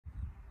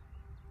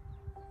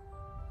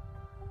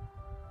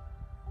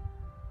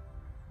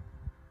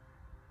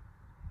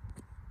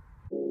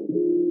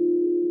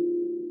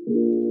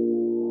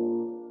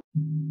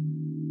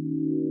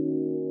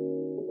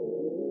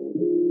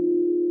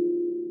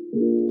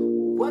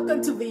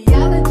Welcome to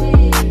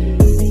Theology.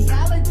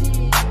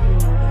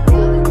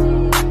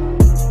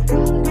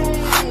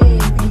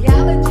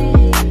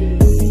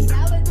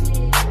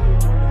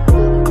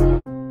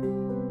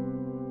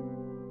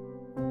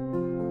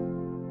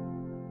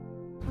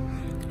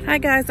 Hi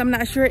guys, I'm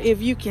not sure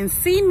if you can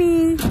see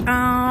me.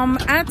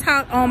 I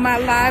talked on my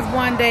live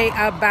one day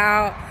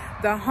about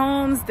the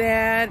homes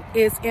that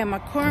is in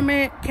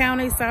McCormick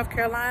County, South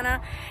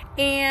Carolina,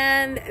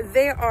 and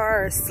there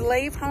are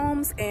slave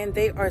homes and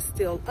they are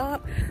still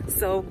up.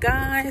 So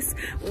guys,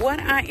 what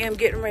I am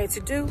getting ready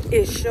to do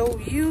is show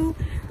you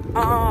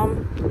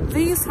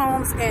these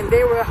homes, and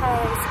they were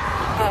homes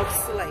of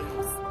slaves.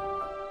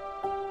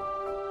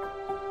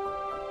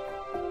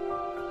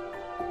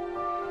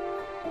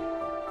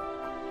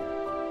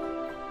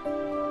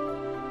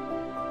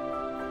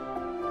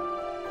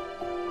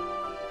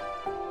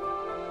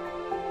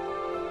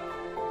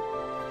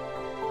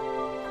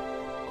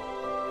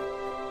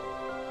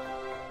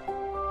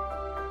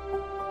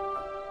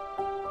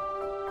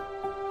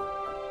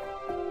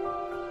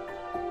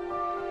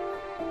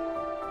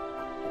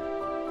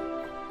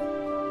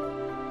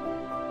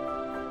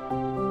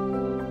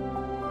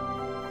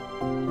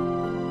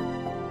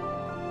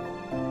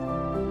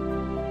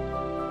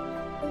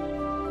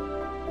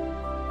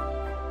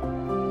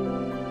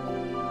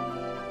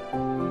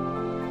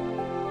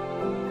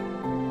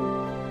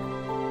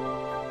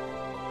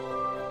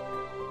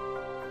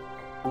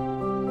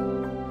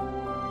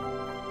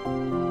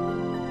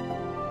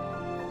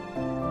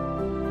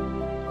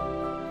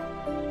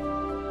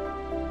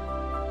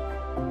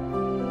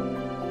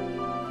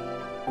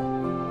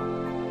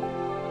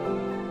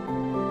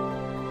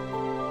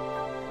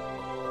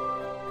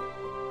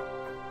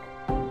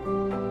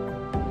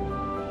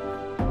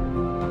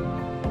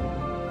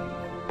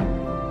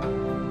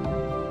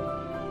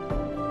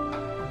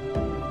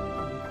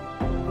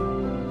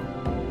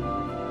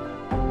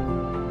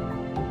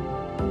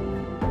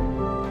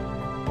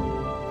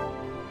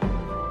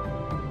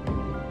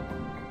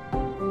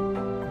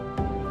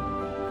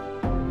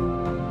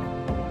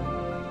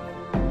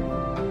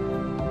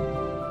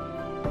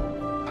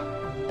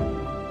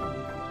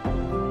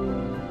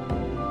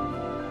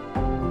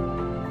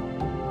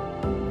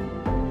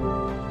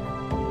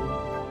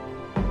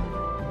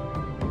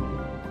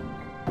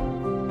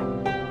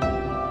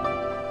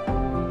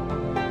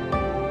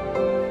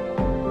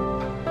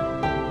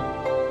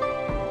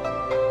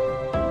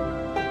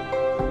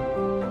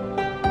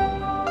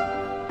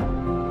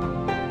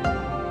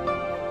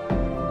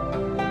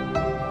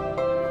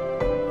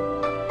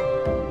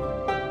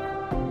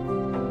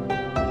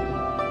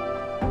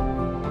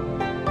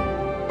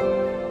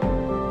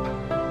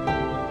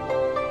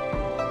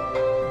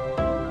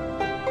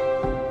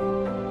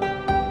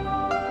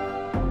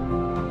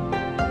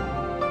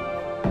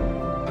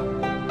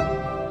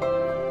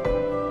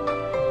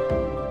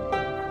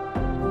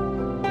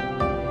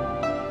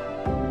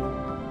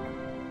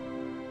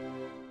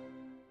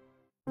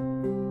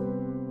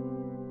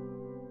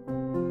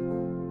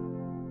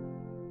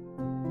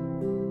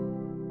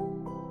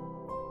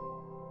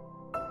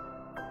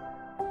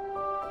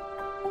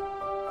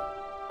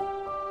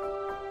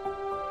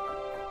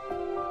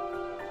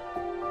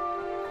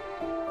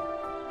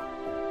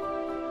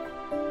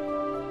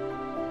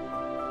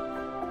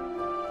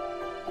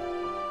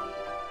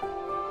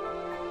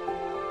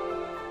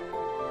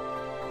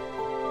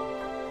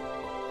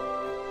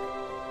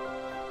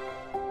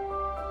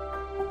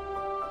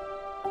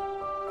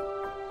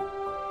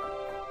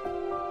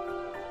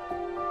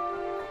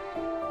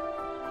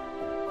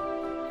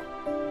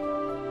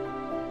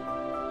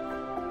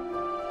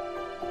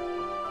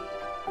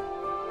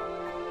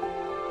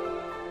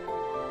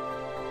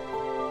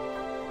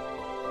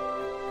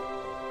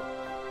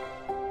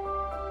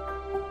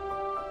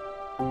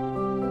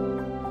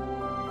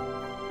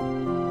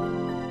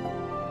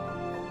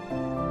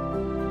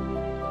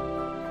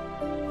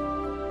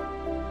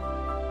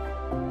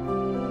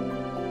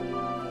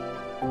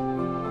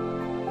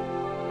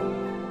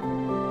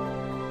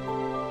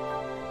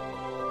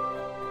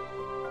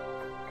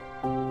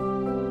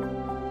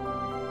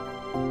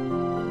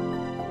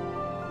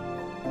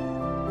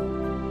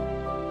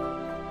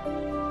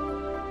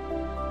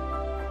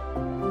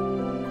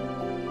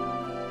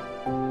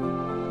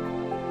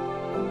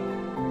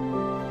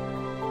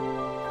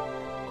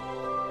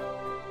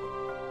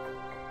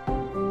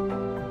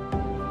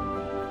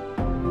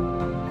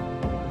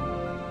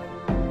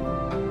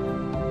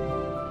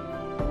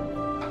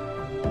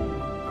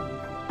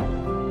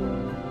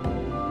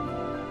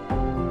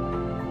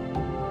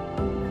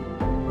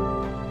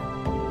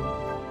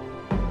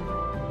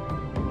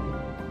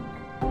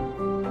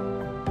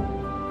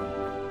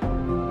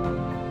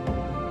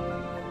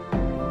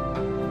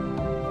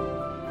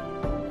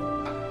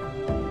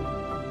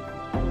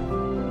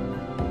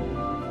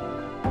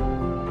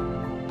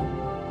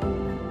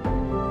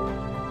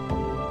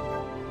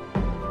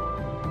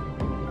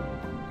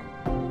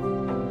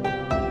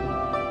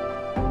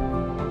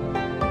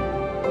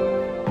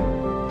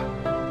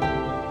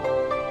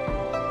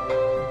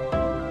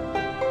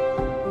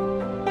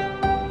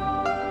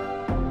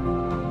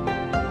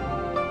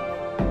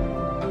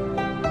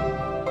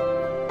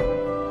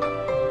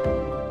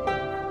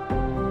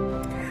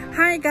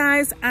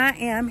 guys, I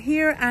am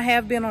here. I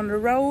have been on the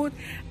road.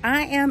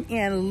 I am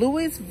in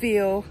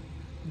Louisville,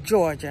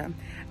 Georgia.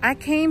 I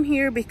came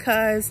here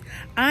because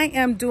I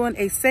am doing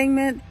a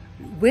segment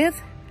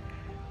with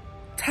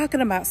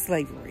talking about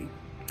slavery.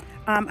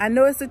 I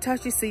know it's a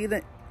touchy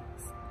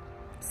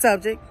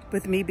subject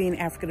with me being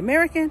African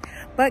American,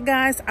 but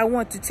guys, I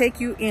want to take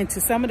you into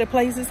some of the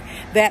places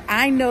that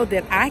I know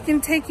that I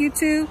can take you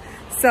to.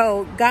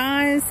 So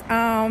guys,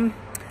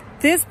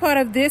 this part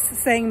of this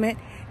segment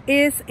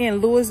is in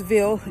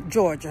Louisville,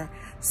 Georgia.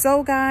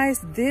 So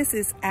guys, this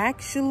is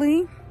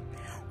actually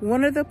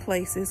one of the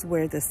places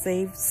where the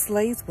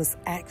slaves was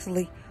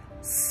actually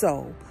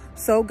sold.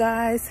 So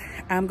guys,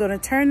 I'm gonna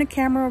turn the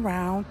camera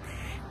around,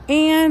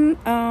 and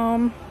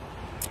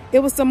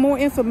there was some more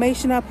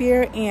information up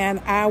here, and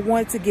I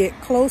want to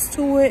get close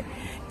to it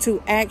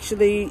to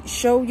actually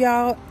show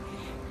y'all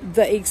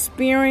the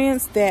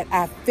experience that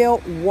I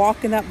felt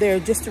walking up there.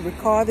 Just to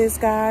recall this,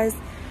 guys,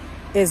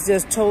 is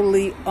just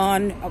totally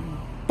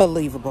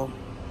unbelievable.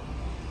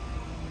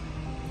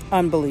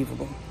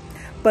 Unbelievable.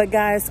 But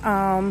guys,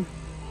 I'm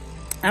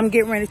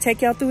getting ready to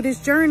take y'all through this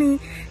journey,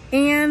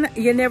 and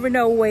you never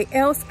know where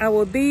else I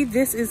will be.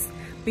 This is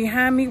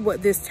behind me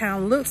what this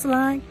town looks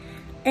like.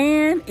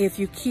 And if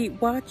you keep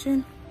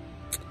watching,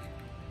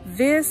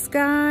 this,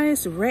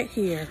 guys, right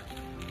here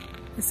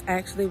is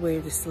actually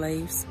where the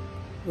slaves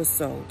were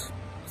sold.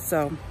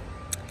 So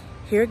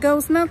here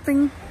goes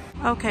nothing.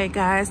 Okay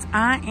guys,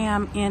 I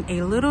am in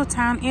a little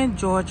town in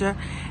Georgia,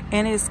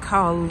 and it's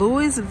called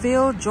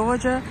Louisville,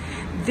 Georgia.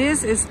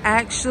 This is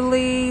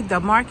actually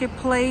the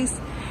marketplace,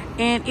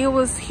 and it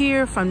was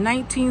here from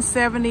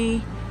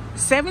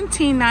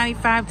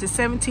 1795 to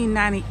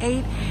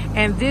 1798,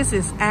 and this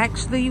is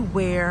actually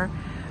where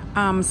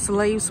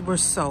slaves were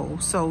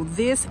sold. So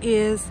this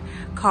is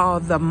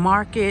called the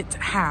market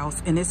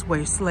house, and it's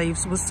where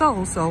slaves were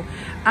sold. So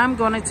I'm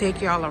gonna take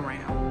y'all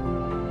around.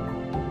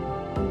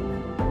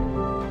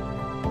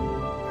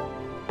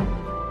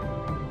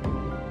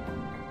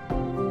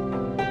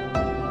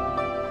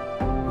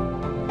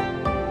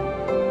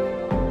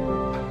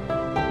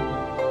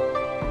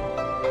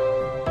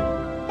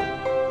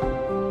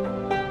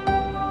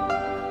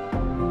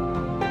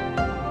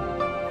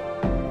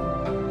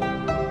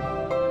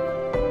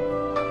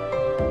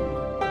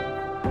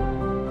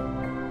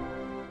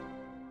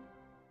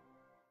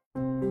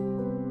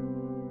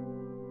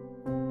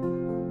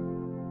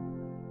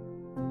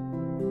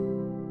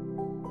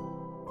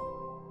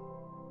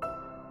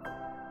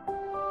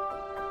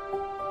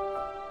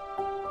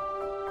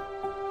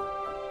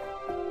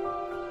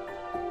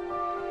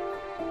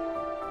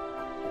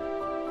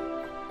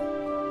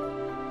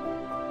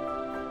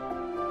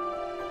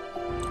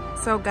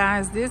 So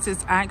guys, this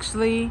is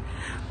actually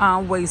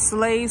where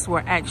slaves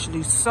were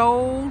actually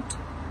sold.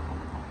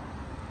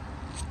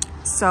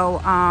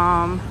 So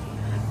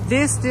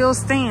this still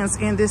stands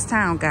in this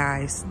town,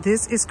 guys.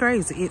 This is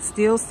crazy. It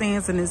still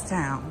stands in this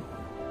town.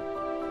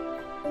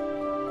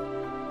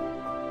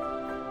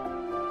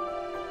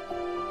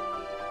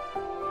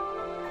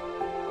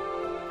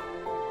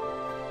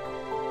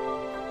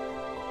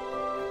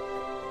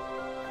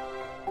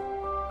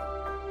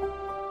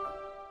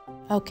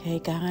 Okay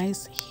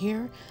guys,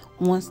 here,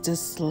 once the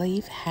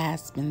slave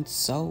has been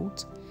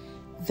sold,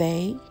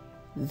 they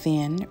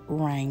then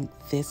rang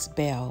this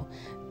bell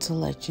to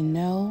let you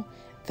know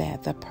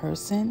that the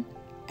person,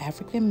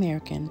 African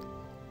American,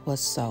 was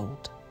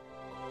sold.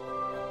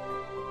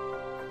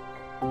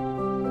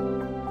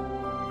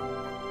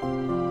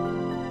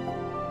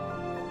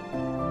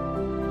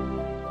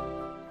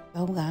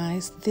 So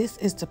guys, this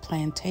is the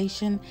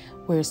plantation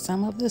where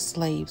some of the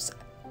slaves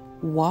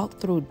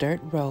walked through dirt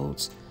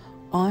roads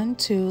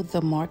onto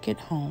the market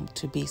home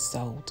to be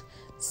sold.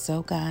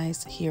 So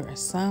guys, here are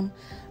some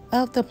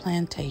of the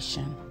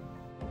plantation.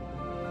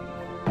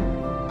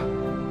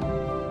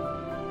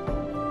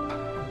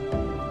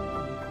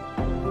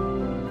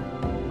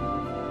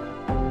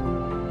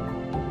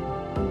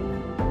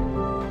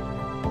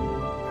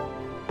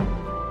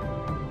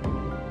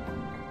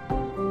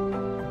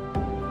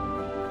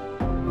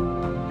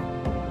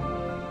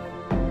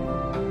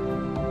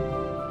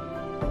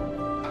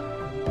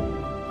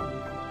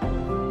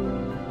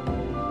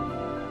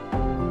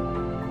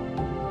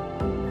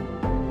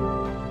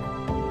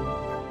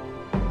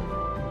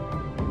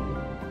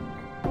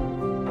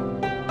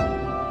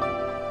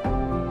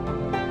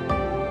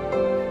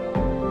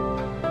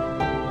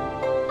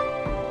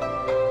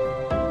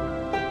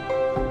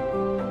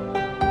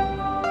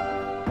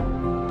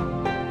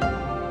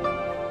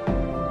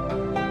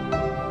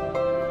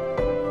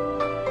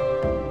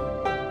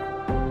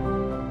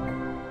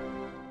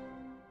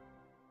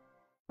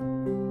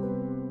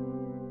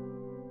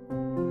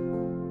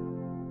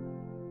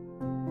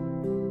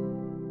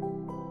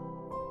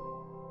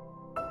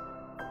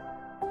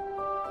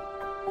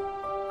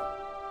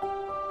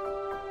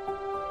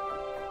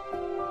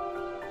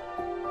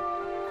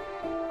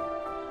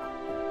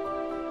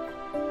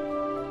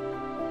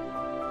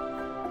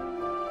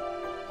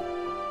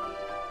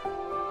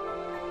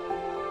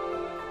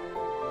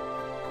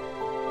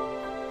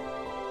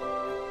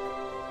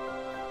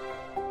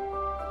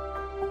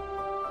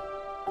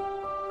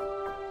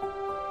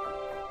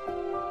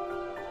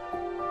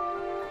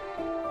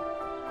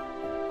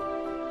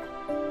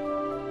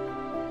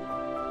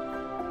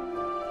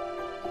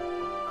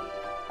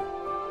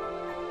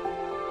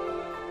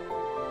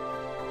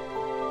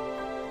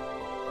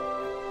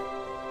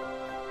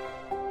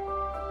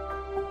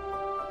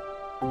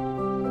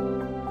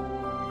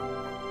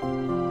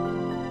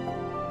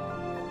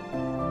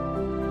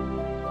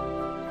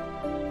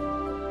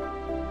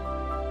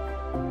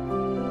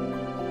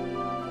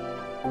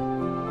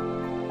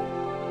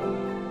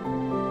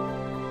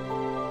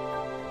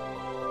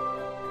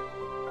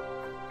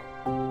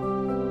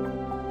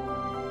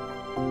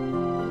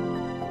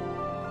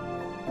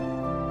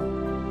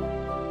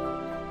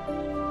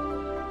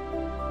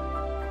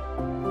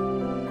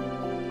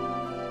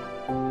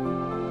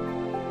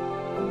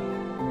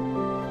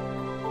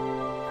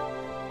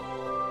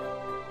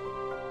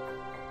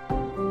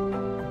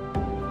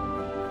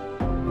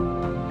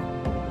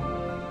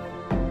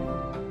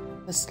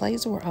 The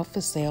slaves were up for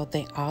sale.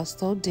 They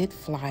also did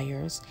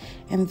flyers,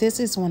 and this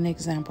is one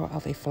example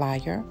of a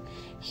flyer.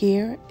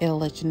 Here it'll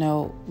let you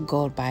know,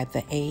 go by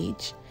the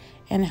age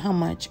and how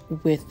much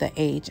with the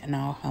age and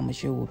all, how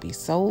much you will be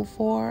sold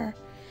for.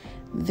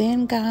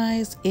 Then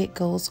guys, it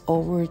goes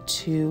over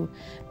to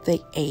the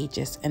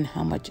ages and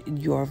how much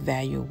your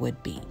value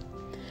would be.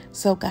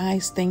 So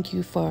guys, thank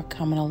you for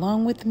coming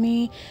along with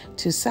me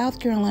to South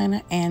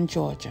Carolina and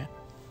Georgia.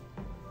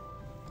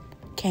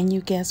 Can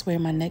you guess where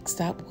my next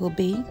stop will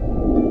be?